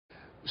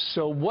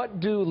So what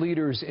do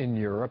leaders in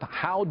Europe,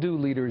 how do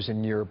leaders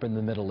in Europe and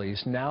the Middle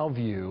East now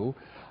view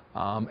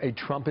a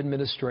Trump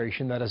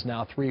administration that is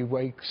now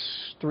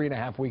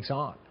 3.5 weeks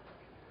on?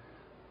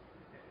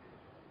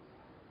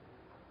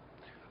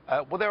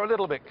 Well, they're a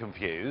little bit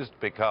confused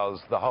because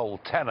the whole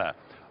tenor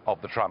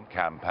of the Trump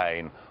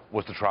campaign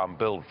was to try and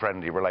build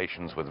friendly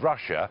relations with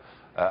Russia.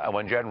 And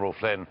when General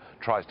Flynn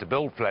tries to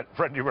build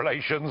friendly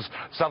relations,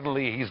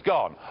 suddenly he's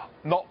gone.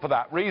 Not for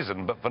that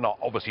reason, but for not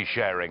obviously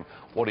sharing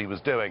what he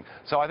was doing.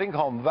 So I think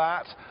on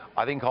that,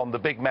 I think on the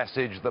big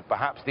message that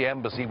perhaps the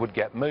embassy would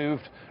get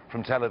moved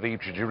from Tel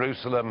Aviv to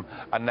Jerusalem,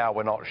 and now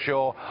we're not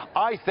sure.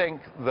 I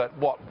think that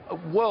what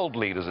world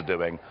leaders are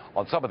doing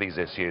on some of these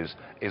issues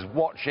is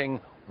watching,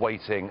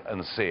 waiting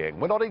and seeing.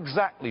 We're not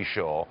exactly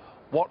sure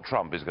what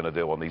Trump is going to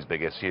do on these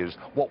big issues.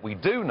 What we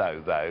do know,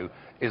 though,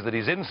 is that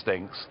his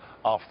instincts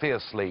are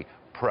fiercely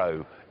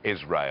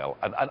pro-Israel.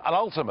 And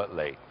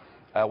ultimately,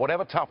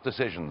 whatever tough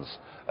decisions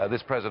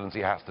this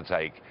presidency has to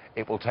take,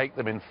 it will take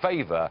them in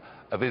favor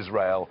of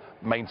Israel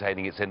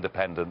maintaining its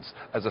independence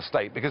as a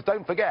state. Because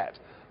don't forget,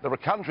 there are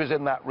countries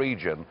in that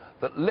region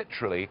that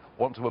literally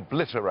want to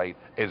obliterate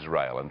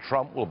Israel, and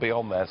Trump will be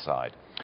on their side.